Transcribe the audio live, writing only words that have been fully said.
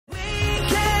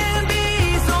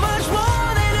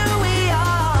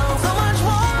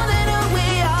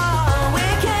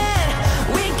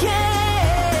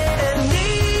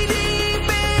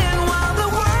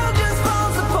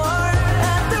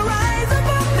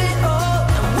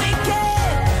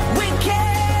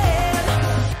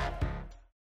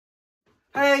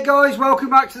Hey guys,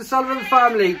 welcome back to the Sullivan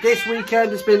family. This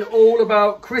weekend has been all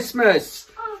about Christmas.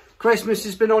 Christmas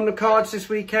has been on the cards this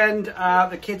weekend.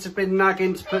 The kids have been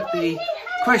nagging to put the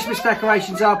Christmas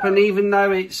decorations up, and even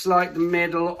though it's like the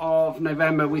middle of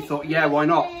November, we thought, yeah, why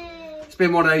not? It's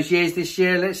been one of those years this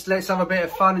year. Let's have a bit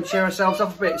of fun and cheer ourselves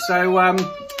up a bit. So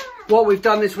what we've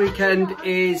done this weekend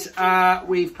is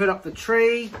we've put up the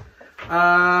tree.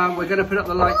 We're going to put up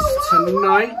the lights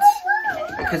tonight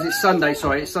because it's Sunday.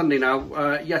 Sorry, it's Sunday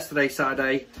now. Yesterday,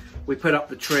 Saturday, we put up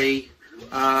the tree.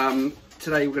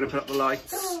 Today we're going to put up the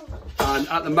lights. And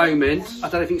at the moment, I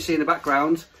don't know if you can see in the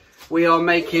background, we are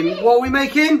making, what are we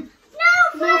making?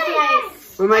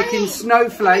 Snowflakes. We're making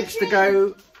snowflakes to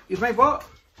go, you've made what?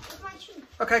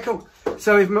 Okay, cool.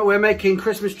 So we're making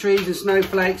Christmas trees and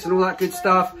snowflakes and all that good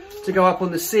stuff to go up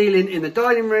on the ceiling in the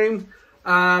dining room.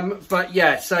 But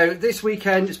yeah, so this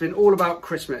weekend it's been all about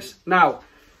Christmas. Now,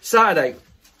 Saturday.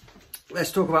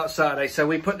 Let's talk about Saturday. So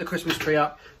we put the Christmas tree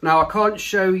up. Now, I can't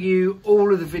show you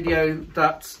all of the video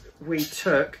that we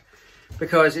took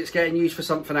because it's getting used for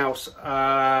something else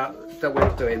that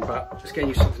we're doing, but it's getting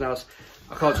used for something else.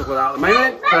 I can't talk about that at the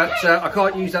moment, but I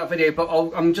can't use that video, but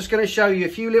I'm just going to show you a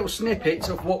few little snippets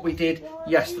of what we did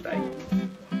yesterday.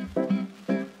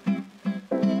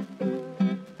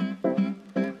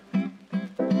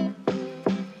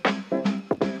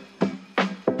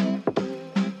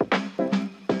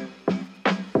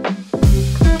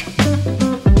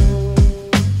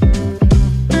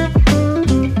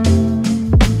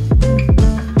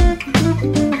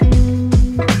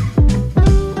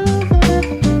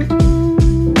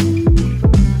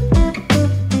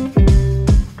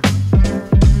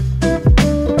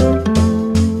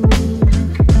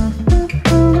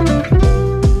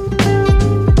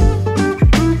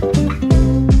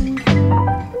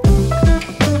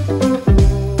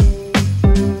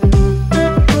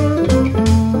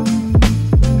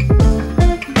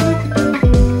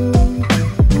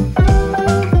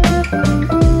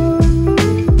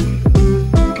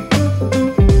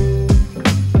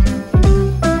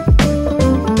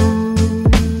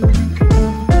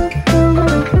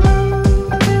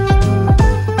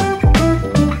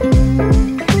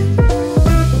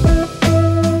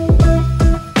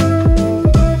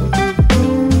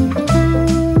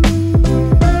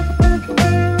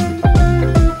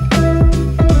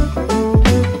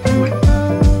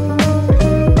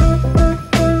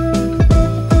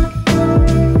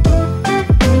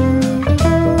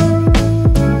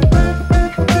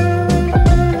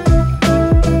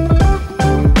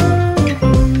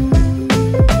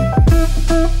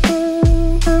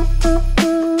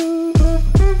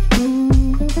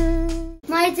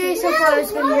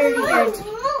 It's been really good.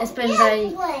 It's been very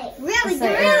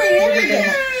really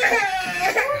good.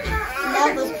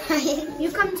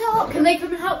 You come talk. Can they come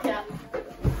and help you?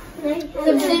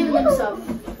 They're saving them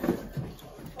some.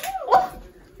 Oh.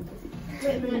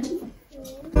 Wait a minute.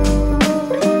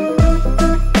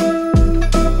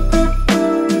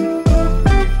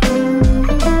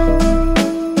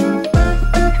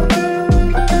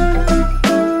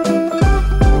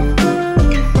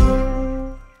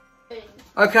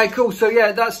 Okay, cool. So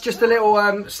yeah, that's just a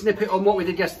little snippet on what we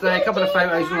did yesterday, a couple of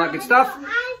photos and all that good stuff.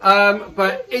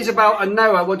 But Isabel and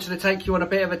Noah wanted to take you on a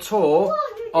bit of a tour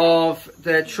of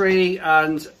the tree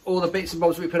and all the bits and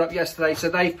bobs we put up yesterday. So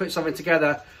they've put something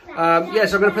together. Yeah,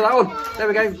 so I'm going to put that on. There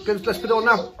we go. Let's put it on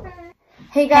now.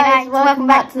 Hey guys, welcome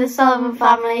back to the Sullivan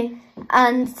family.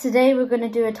 And today we're going to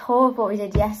do a tour of what we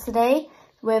did yesterday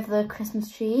with the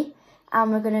Christmas tree.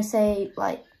 And we're going to say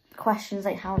like questions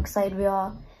like how excited we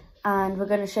are. And we're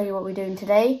going to show you what we're doing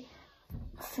today.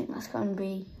 I think that's going to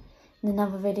be in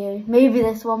another video. Maybe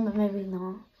this one, but maybe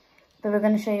not. But we're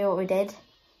going to show you what we did.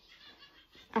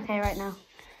 Okay, right now.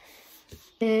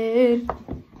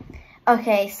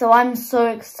 Okay, so I'm so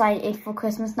excited for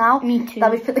Christmas now. Me too. That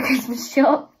we put the Christmas tree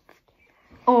up.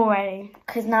 Already.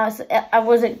 Because now it's, I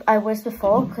was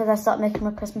before, because I started making my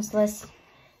Christmas list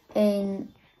in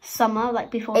summer,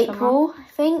 like before April, summer. I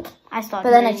think. I started.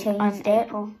 But then I changed it.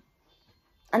 April.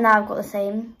 And now I've got the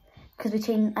same because I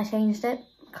changed it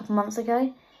a couple months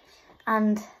ago,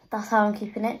 and that's how I'm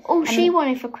keeping it. All she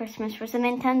wanted for Christmas was a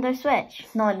Nintendo Switch.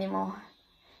 Not anymore.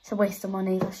 It's a waste of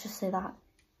money. Let's just say that.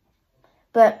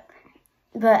 But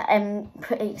I'm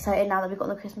pretty excited now that we've got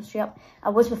the Christmas tree up. I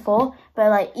was before, but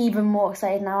like even more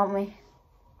excited now, aren't we?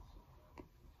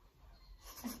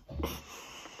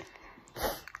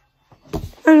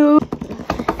 Hello.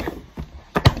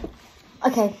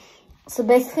 Okay. So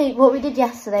basically what we did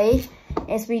yesterday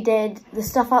is we did the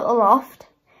stuff out the loft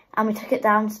and we took it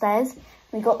downstairs.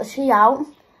 We got the tree out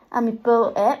and we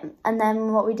built it, and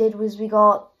then what we did was we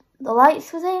got the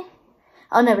lights, was it?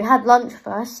 Oh no, we had lunch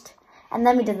first, and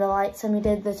then we did the lights, and we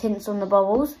did the tints on the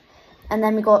bubbles, and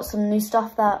then we got some new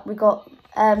stuff that we got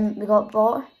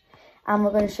bought, and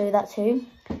we're going to show you that too.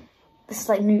 This is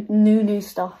like new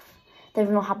stuff that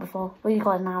we've not had before. Well, you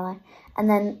got it now though. And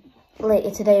then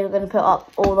later today we're going to put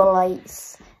up all the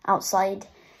lights outside,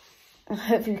 and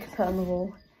hopefully we can put it on the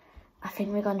wall. I think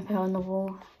we're going to put it on the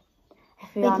wall.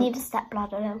 If we need a step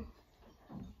ladder though.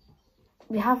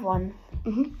 We have one.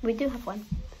 We do have one.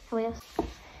 Oh yes.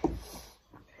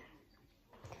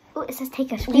 Oh, it says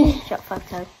take a screenshot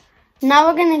photo. Now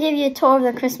we're going to give you a tour of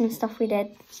the Christmas stuff we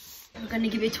did. I'm going to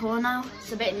give you a tour now.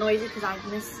 It's a bit noisy because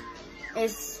Agnes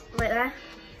is right there.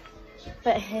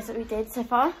 But here's what we did so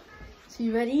far. So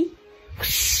you ready?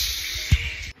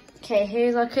 Okay,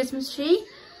 here's our Christmas tree.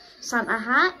 Santa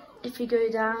hat. If you go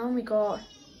down, we got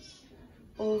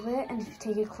all of it. And if you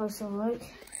take a closer look,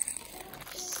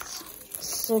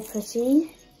 so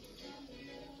pretty.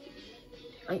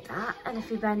 Like that. And if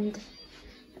you bend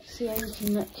here, you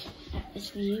can look at this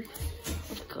view.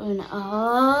 It's going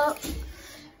up.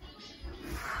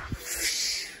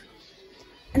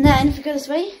 And then if we go this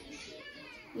way,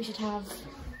 we should have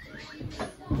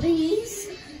these.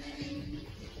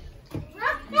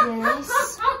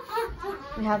 This.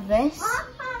 We have this. I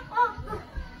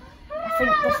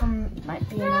think this one might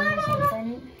be another or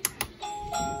something.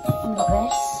 And got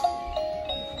this.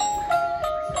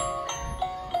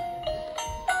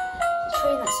 A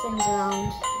train that spins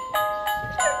around.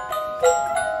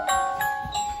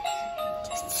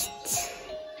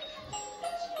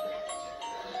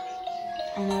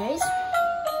 Anyways,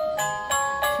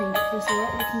 train get closer yet,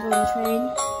 we can go on the train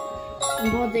and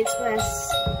board the express.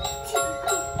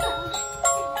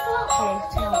 Okay,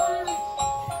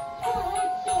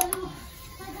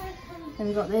 then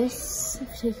we got this, if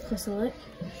you take a closer look.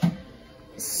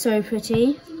 It's so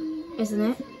pretty, isn't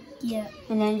it? Yeah.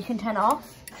 And then you can turn it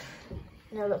off,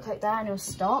 and it'll look like that, and it'll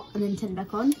stop, and then turn it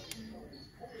back on.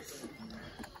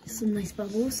 Some nice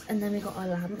bubbles, and then we got our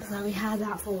lamp. Well, we had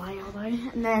that for a while though.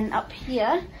 And then up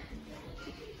here,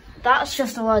 that's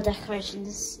just a lot of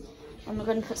decorations, and we're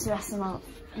going to put the rest of them up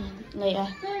later.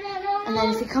 And then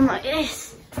if you come like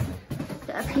this,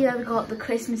 up here we got the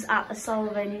Christmas at the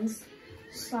Sullivan's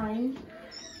sign.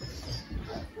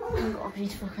 And we've got a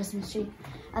beautiful Christmas tree.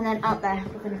 And then out there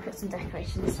we're going to put some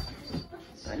decorations.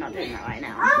 We're not doing that right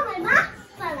now. Oh, my mask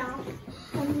fell off.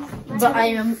 But I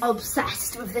am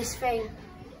obsessed with this thing.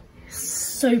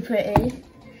 So pretty.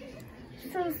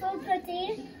 So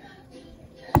pretty.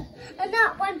 And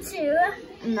that one too.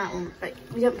 And that one, but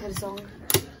we don't put a song.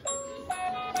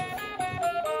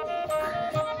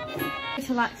 Let's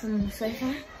relax on the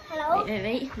sofa. Hello.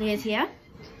 Wait. Leah's here.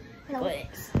 Hello.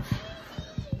 Wait.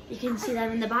 You can see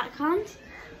them in the background.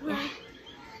 Yeah.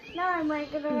 Now I'm wearing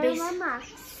my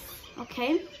mask.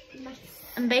 Okay.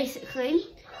 And basically,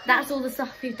 that's all the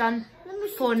stuff we've done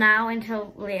for now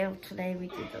until later today. We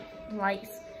did the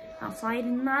lights outside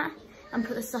and that, and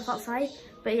put the stuff outside.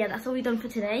 But yeah, that's all we've done for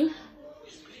today.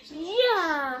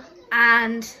 Yeah.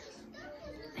 And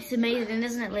it's amazing,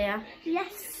 isn't it, Leah?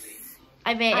 Yes.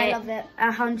 I rate I it love it.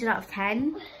 100 out of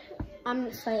 10. I'm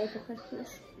excited for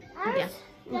Christmas. Yeah.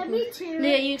 Yeah, me too.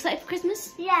 Leah, are you excited for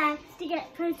Christmas? Yeah, to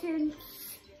get presents.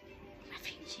 I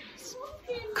think she is.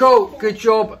 Cool, good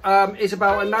job,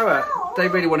 Isabel and Noah. They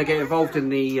really want to get involved in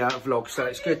the vlog, so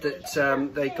it's good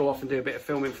that they go off and do a bit of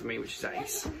filming for me, which is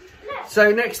ace.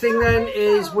 So next thing then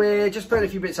is we're just putting a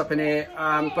few bits up in here,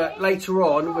 but later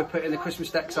on we're putting the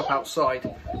Christmas decks up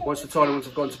outside once the tiny ones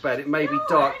have gone to bed. It may be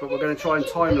dark, but we're going to try and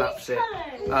time lapse it.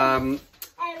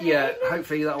 Yeah,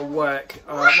 hopefully that'll work.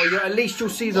 Well, yeah, at least you'll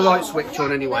see the light switch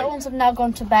on anyway. The ones have now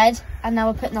gone to bed, and now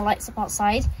we're putting the lights up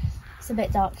outside. It's a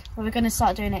bit dark, but we're going to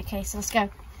start doing it. Okay, so let's go.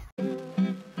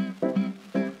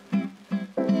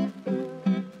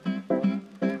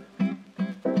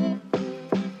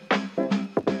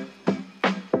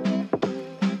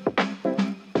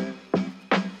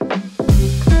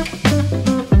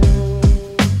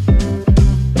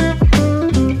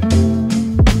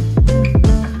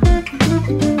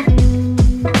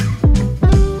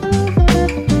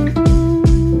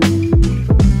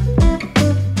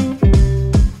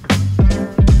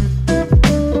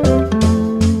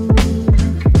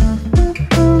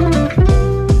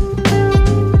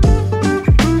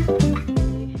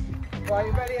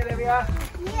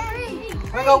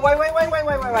 Hang on,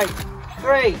 wait.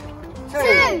 3, 2,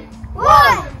 1.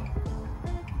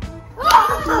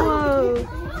 Whoa!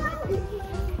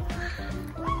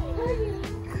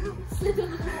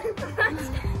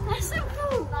 That's so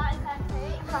cool.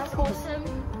 That's awesome.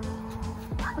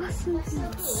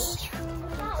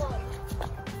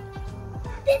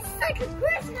 This is like a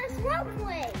Christmas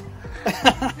runway.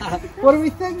 What do we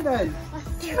think then?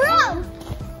 True!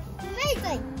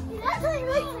 Amazing! That's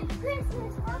amazing!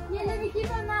 Christmas! Yeah, let me give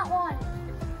him that one.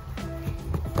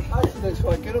 Actually looks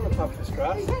quite good on the pampas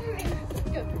grass.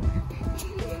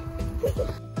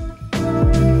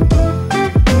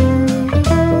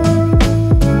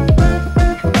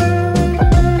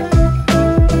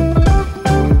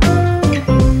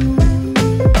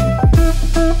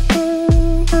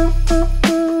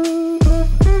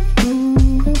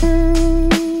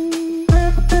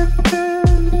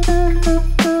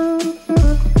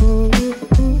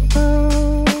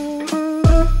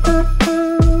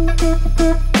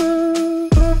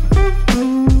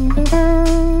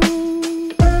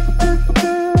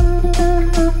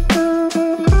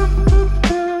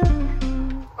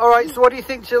 So what do you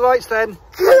think to your lights then?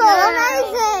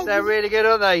 Amazing! They're really good,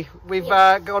 aren't they? We've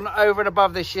gone over and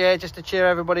above this year just to cheer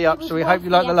everybody up, so we hope you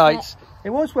like the lights. It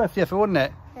was worth the effort, wasn't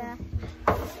it? Yeah.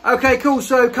 Okay, cool.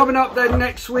 So coming up then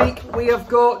next week, we have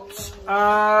got,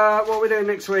 what are we doing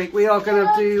next week? We are going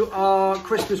to do our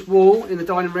Christmas wall in the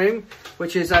dining room,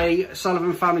 which is a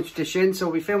Sullivan family tradition. So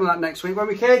we'll be filming that next week, won't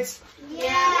we, kids?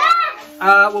 Yeah!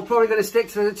 We're probably going to stick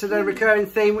to the recurring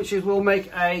theme, which is we'll make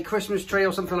a Christmas tree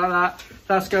or something like that.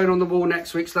 That's going on the wall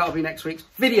next week, so that'll be next week's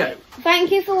video.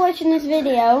 Thank you for watching this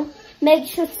video. Make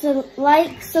sure to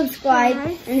like, subscribe,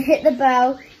 and hit the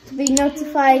bell to be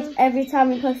notified every time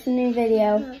we post a new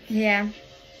video. Yeah.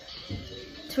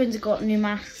 Twins have got new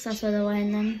masks, that's why they're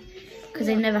wearing them. Because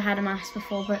they've never had a mask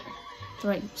before, but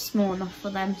they're like small enough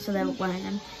for them, so they're wearing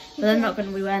them. But they're not going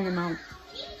to be wearing them out,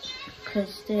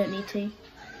 because they don't need to.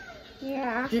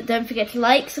 Yeah. Don't forget to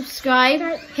like,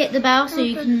 subscribe, hit the bell so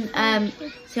you can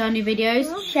see our new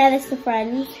videos. Share this to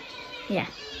friends. Yeah.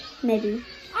 Maybe.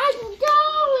 I'm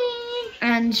going!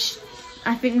 And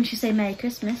I think we should say Merry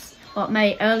Christmas. Or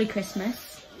Merry Early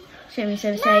Christmas. Shall we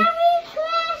say? Merry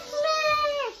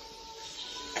Christmas!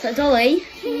 So Dolly.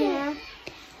 Yeah.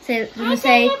 So we're going to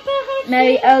say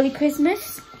Merry Early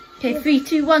Christmas. Okay, 3,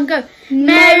 2, 1, go.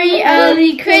 Merry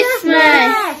Early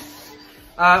Christmas!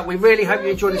 We really hope you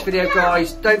enjoyed this video,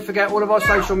 guys. Don't forget, all of our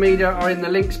social media are in the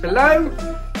links below.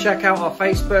 Check out our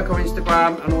Facebook, our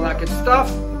Instagram, and all that good stuff.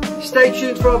 Stay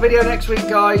tuned for our video next week,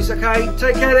 guys. Okay,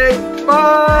 take care then.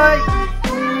 Bye.